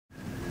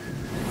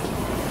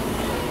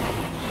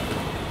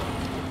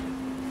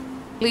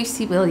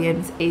Lucy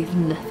Williams is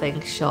nothing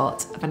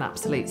short of an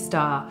absolute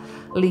star.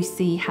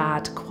 Lucy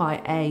had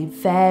quite a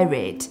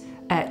varied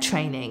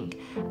training,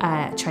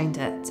 trained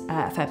at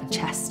a firm in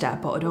Chester,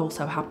 but had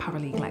also had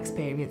paralegal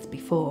experience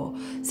before.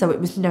 So it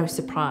was no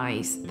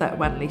surprise that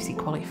when Lucy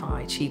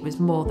qualified, she was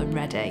more than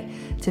ready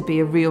to be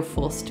a real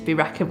force to be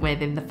reckoned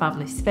with in the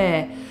family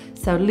sphere.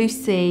 So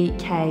Lucy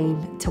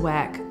came to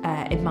work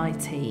in my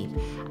team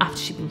after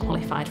she'd been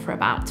qualified for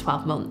about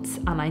 12 months,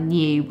 and I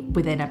knew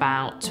within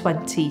about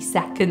 20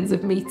 seconds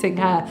of meeting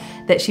her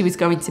that she was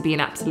going to be an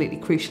absolutely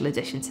crucial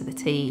addition to the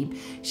team.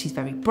 She's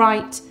very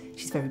bright,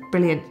 she's very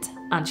brilliant,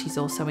 and she's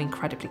also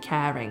incredibly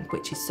caring,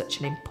 which is such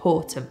an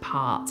important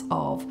part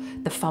of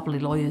the family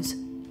lawyer's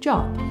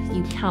job.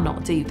 You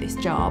cannot do this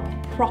job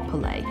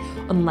properly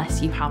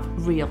unless you have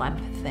real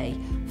empathy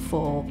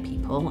for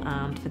people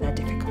and for their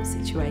difficult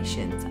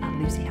situations,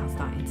 and Lucy has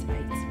that in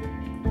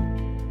spades.